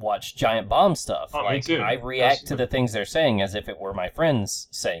watch Giant Bomb stuff. Oh, me too. I react to the things they're saying as if it were my friends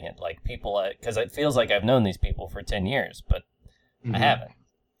saying it, like people, because it feels like I've known these people for 10 years, but I haven't.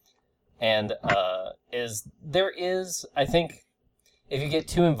 And I think, if you get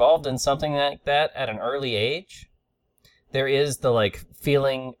too involved in something like that at an early age, there is the like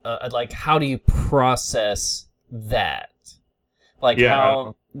feeling, like how do you process that? Like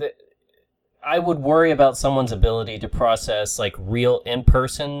I would worry about someone's ability to process like real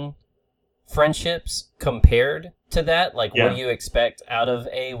in-person friendships compared to that. Like, what do you expect out of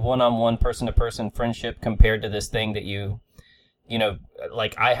a one-on-one, person-to-person friendship compared to this thing that you know,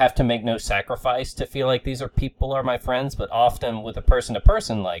 like I have to make no sacrifice to feel like these people are my friends, but often with a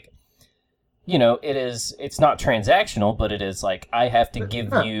person-to-person, like, you know, it's not transactional, but it is like I have to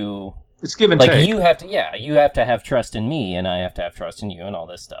give you... It's give and like, take. you have to have trust in me, and I have to have trust in you, and all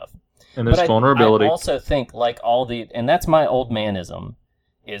this stuff. And there's vulnerability. I also think, like, and that's my old manism,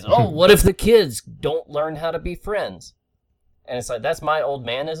 is, what if the kids don't learn how to be friends? And it's like, that's my old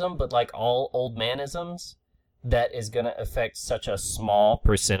manism, but like all old manisms, that is going to affect such a small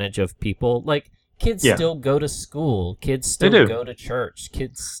percentage of people. Like, kids still go to school, kids still go to church,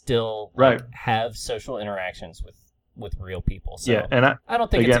 kids still have social interactions with real people. So and I don't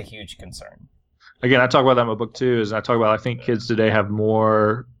think it's a huge concern. Again, I talk about that in my book too, is I talk about, I think kids today have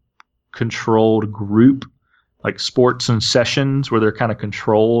more controlled group, like sports and sessions where they're kind of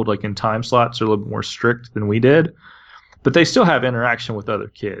controlled, like in time slots, they're a little bit more strict than we did, but they still have interaction with other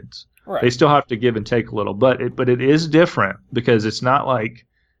kids. Right. They still have to give and take a little, but it is different because it's not like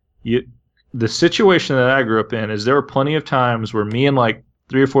the situation that I grew up in is there were plenty of times where me and like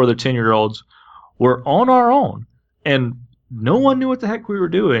 3 or 4 other 10-year-olds were on our own and no one knew what the heck we were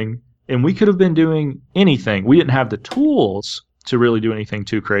doing, and we could have been doing anything. We didn't have the tools to really do anything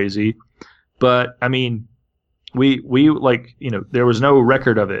too crazy, but I mean, we like, you know, there was no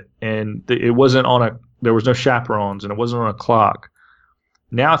record of it, and it wasn't there was no chaperones, and it wasn't on a clock.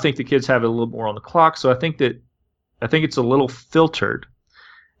 Now I think the kids have it a little more on the clock, so I think it's a little filtered,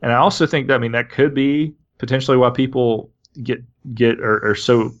 and I also think that, I mean, that could be potentially why people get or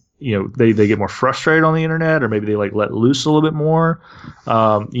so, you know, they get more frustrated on the internet, or maybe they like let loose a little bit more.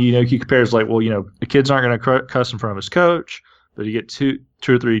 You know, you compare it's like, well, you know, the kid's aren't going to cuss in front of his coach, but you get two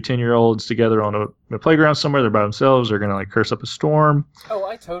or three 10-year-olds together on a playground somewhere, they're by themselves, they're going to like curse up a storm. Oh,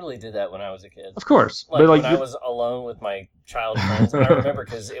 I totally did that when I was a kid. Of course. Like, when I was alone with my child friends, and I remember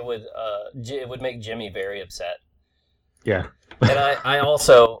because it would make Jimmy very upset. Yeah. And I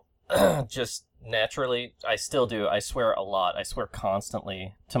also just naturally, I still do, I swear a lot. I swear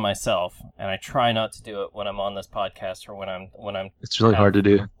constantly to myself, and I try not to do it when I'm on this podcast or when I'm. It's really hard to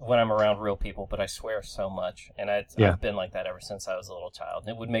do when I'm around real people, but I swear so much, and I've been like that ever since I was a little child.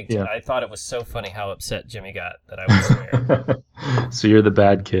 It would make. I thought it was so funny how upset Jimmy got that I would swear. So you're the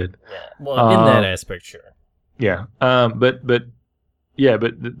bad kid. Yeah. Well, in that aspect, sure. Yeah. But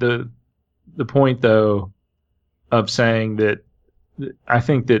the point though of saying that, I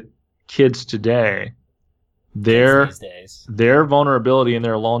think that kids today, their vulnerability in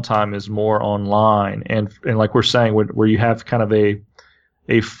their alone time is more online, and like we're saying, where you have kind of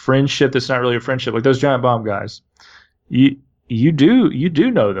a friendship that's not really a friendship, like those Giant Bomb guys. You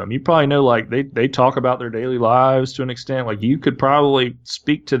do know them. You probably know, like they talk about their daily lives to an extent. Like you could probably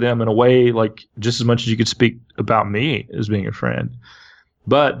speak to them in a way like just as much as you could speak about me as being a friend.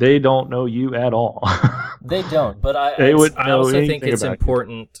 But they don't know you at all. They don't. But I also think it's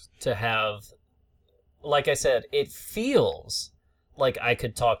important to have, like I said, it feels like I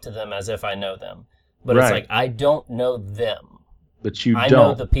could talk to them as if I know them. But it's like, I don't know them. But I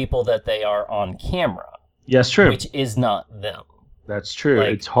know the people that they are on camera. Yes, true. Which is not them. That's true. Like,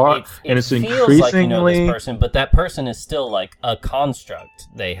 it's hard. And it's feels increasingly... like you know this person, but that person is still like a construct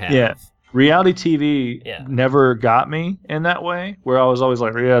they have. Yeah. Reality TV never got me in that way, where I was always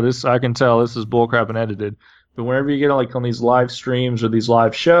like, this, I can tell this is bullcrap and edited. But whenever you get like on these live streams or these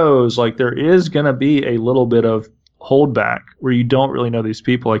live shows, like there is going to be a little bit of holdback where you don't really know these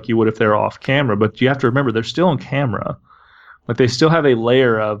people like you would if they're off camera. But you have to remember, they're still on camera. Like they still have a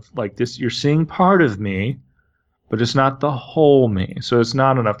layer of like this, you're seeing part of me, but it's not the whole me. So it's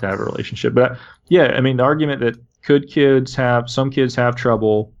not enough to have a relationship. But I mean, the argument that some kids have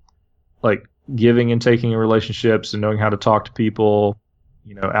trouble like giving and taking in relationships and knowing how to talk to people,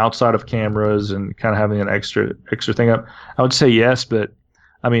 you know, outside of cameras and kind of having an extra thing up. I would say yes, but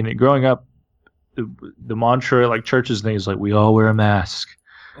I mean, growing up, the mantra like churches things like we all wear a mask.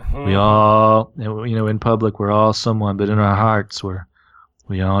 Mm-hmm. We all, you know, in public we're all someone, but in our hearts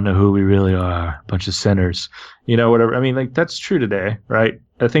we all know who we really are, a bunch of sinners, you know, whatever. I mean, like that's true today, right?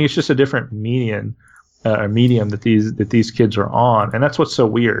 I think it's just a different medium medium that these kids are on, and that's what's so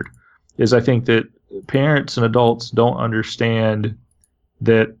weird. Is I think that parents and adults don't understand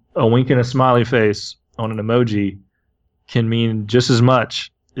that a wink and a smiley face on an emoji can mean just as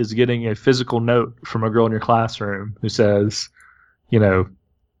much as getting a physical note from a girl in your classroom who says, do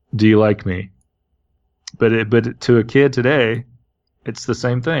you like me? But to a kid today, it's the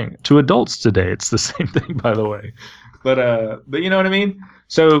same thing. To adults today, it's the same thing, by the way. But you know what I mean?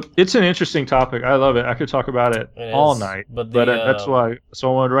 So it's an interesting topic. I love it. I could talk about it all night. But that's why. So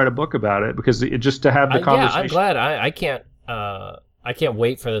I wanted to write a book about it because just to have the conversation. Yeah, I'm glad. I can't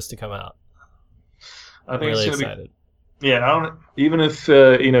wait for this to come out. I think really it's excited. Even if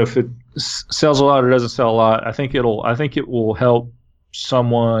if it sells a lot or doesn't sell a lot, I think it will help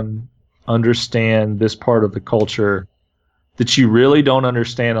someone understand this part of the culture that you really don't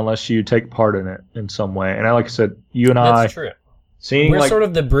understand unless you take part in it in some way. And like I said, you and That's true. We're sort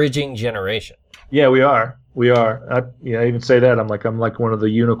of the bridging generation. Yeah, we are. I even say that I'm like one of the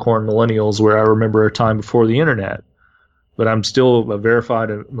unicorn millennials where I remember a time before the internet, but I'm still a verified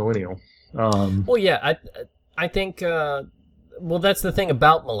millennial. Well, yeah, I think. That's the thing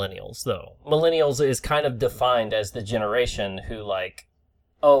about millennials, though. Millennials is kind of defined as the generation who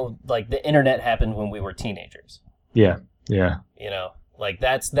the internet happened when we were teenagers. Yeah. Yeah.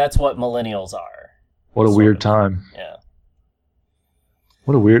 That's what millennials are. What a weird time. Yeah.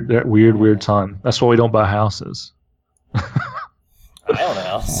 What a weird time. That's why we don't buy houses. I own a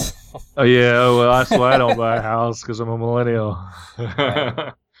house. Oh yeah. Oh well, that's why I don't buy a house because I'm a millennial.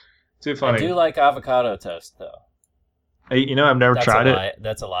 Too funny. I do like avocado toast though. Hey, I've never tried it.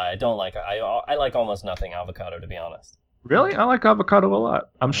 That's a lie. I don't like it. I like almost nothing avocado, to be honest. Really? I like avocado a lot.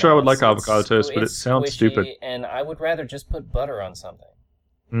 I'm sure I would like avocado toast, but it sounds stupid. And I would rather just put butter on something.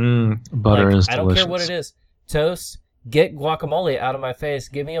 Butter is delicious. I don't care what it is. Toast, get guacamole out of my face.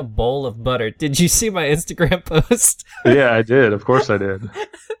 Give me a bowl of butter. Did you see my Instagram post? Yeah, I did. Of course I did.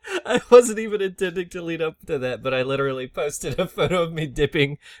 I wasn't even intending to lead up to that, but I literally posted a photo of me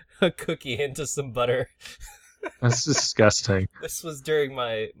dipping a cookie into some butter. That's disgusting. This was during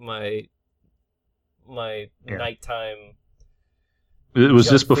my nighttime. Was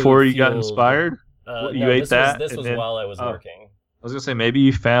this before you got inspired? You ate that? This was while I was working. I was gonna say maybe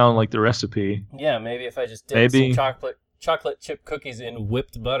you found the recipe. Yeah, maybe if I just did some chocolate chip cookies in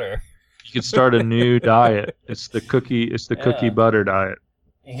whipped butter. You could start a new diet. It's the cookie butter diet.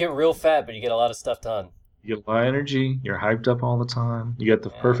 You get real fat, but you get a lot of stuff done. You get a lot of energy. You're hyped up all the time. You get the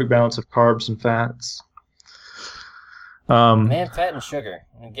perfect balance of carbs and fats. Man, fat and sugar.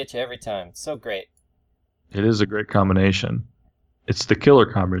 It'll get you every time. It's so great. It is a great combination. It's the killer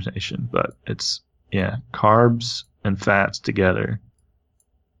combination, but it's, carbs and fats together.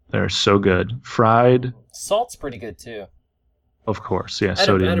 They're so good. Fried. Salt's pretty good, too. Of course, yeah,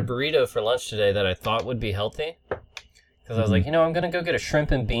 sodium. I had a burrito for lunch today that I thought would be healthy. Because I was like, I'm going to go get a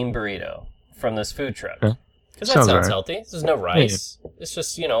shrimp and bean burrito from this food truck. Because that sounds healthy. There's no rice. Yeah. It's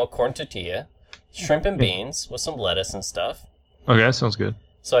just, a corn tortilla, shrimp and beans with some lettuce and stuff. Okay, that sounds good.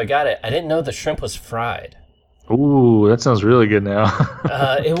 So I got it. I didn't know the shrimp was fried. Ooh, that sounds really good now.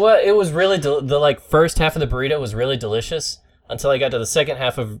 It was really the first half of the burrito was really delicious until I got to the second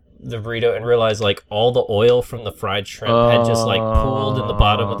half of the burrito and realized all the oil from the fried shrimp had just pooled in the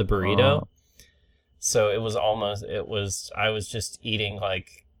bottom of the burrito. So I was just eating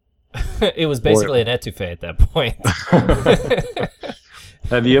it was basically an etouffee at that point.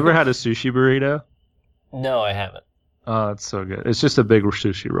 Have you ever had a sushi burrito? No, I haven't. Oh, it's so good. It's just a big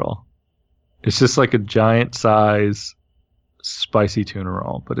sushi roll. It's just like a giant size spicy tuna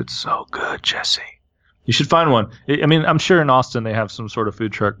roll, but it's so good, Jesse. You should find one. I'm sure in Austin they have some sort of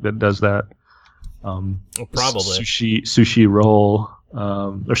food truck that does that. Probably. Sushi roll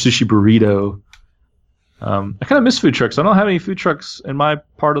or sushi burrito. I kind of miss food trucks. I don't have any food trucks in my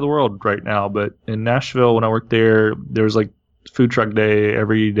part of the world right now, but in Nashville when I worked there was food truck day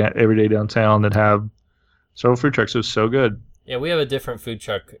every day downtown that have several food trucks. It was so good. Yeah, we have a different food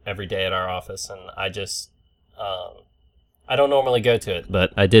truck every day at our office, and I just I don't normally go to it,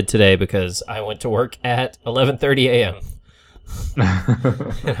 but I did today because I went to work at 11:30 a.m.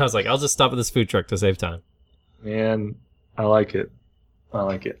 And I was like, I'll just stop at this food truck to save time. Man, I like it.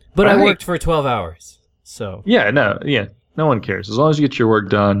 But I worked for 12 hours, so no one cares as long as you get your work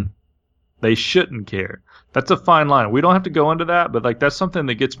done. They shouldn't care. That's a fine line. We don't have to go into that, but that's something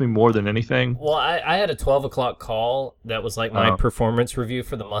that gets me more than anything. Well, I had a 12 o'clock call that was my performance review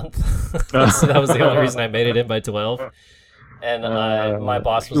for the month. So that was the only reason I made it in by 12. And my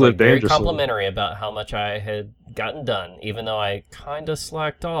boss was very complimentary about how much I had gotten done, even though I kind of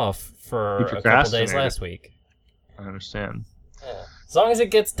slacked off for a couple days last week. I understand. Yeah. As long as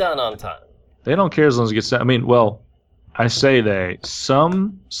it gets done on time. They don't care as long as it gets done. I mean, well, I say they.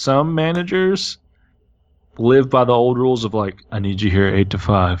 Some managers live by the old rules of like, I need you here 8 to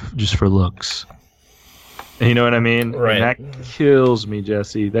 5 just for looks. And you know what I mean? Right. And that kills me,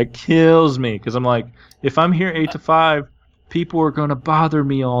 Jesse. That kills me because I'm like, if I'm here 8 to 5, people are going to bother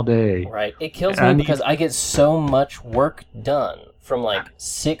me all day. Right. It kills me because I get so much work done from like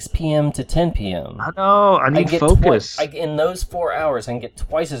 6 p.m. to 10 p.m. I know. I need focus. In those 4 hours, I can get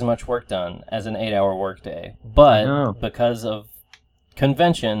twice as much work done as an 8-hour workday. But because of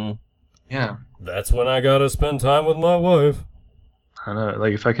convention, yeah, that's when I gotta spend time with my wife. I know.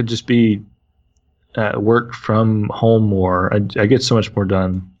 Like if I could just be at work from home more, I get so much more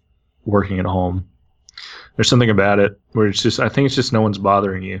done working at home. There's something about it where it's just, I think it's just no one's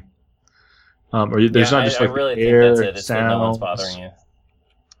bothering you. Or there's not just like I really air, think that's it. It's that no one's bothering you.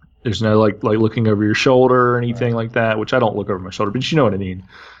 There's no like looking over your shoulder or anything like that, which I don't look over my shoulder, but you know what I mean.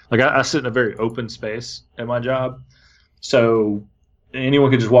 Like I sit in a very open space at my job, so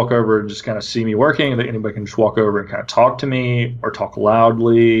anyone can just walk over and just kind of see me working. Anybody can just walk over and kind of talk to me or talk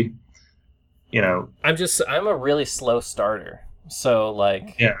loudly. You know, I'm a really slow starter, so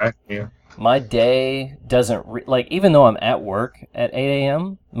like yeah. My day doesn't even though I'm at work at 8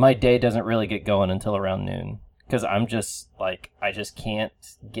 a.m., my day doesn't really get going until around noon because I'm just like I just can't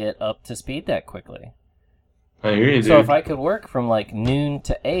get up to speed that quickly. I hear you, so dude. If I could work from like noon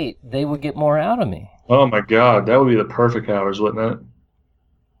to 8, they would get more out of me. Oh my God, that would be the perfect hours, wouldn't it?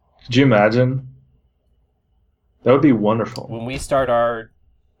 Could you imagine? That would be wonderful. When we start our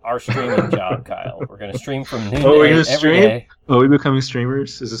streaming job, Kyle, we're going to stream from noon to 8 every day. Oh, we becoming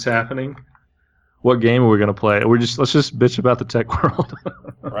streamers? Is this happening? What game are we going to play? Let's just bitch about the tech world.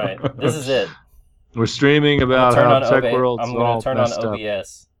 Right. This is it. We're streaming about how tech world's I'm going to turn on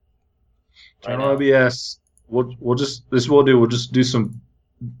OBS. Turn on OBS. We'll just do some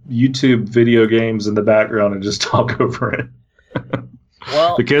YouTube video games in the background and just talk over it.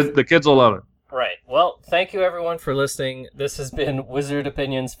 Well, the kids will love it. Right. Well, thank you everyone for listening. This has been Wizard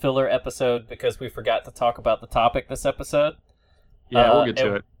Opinions filler episode because we forgot to talk about the topic this episode. Yeah, we'll get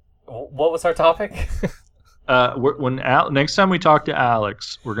to it. What was our topic? Next time we talk to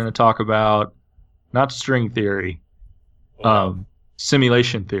Alex, we're going to talk about not string theory,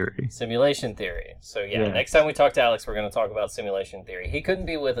 simulation theory. Simulation theory. So next time we talk to Alex, we're going to talk about simulation theory. He couldn't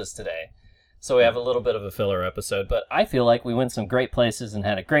be with us today, so we have a little bit of a filler episode. But I feel like we went some great places and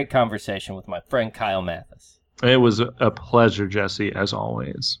had a great conversation with my friend Kyle Mathis. It was a pleasure, Jesse, as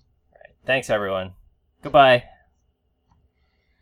always. All right. Thanks, everyone. Goodbye.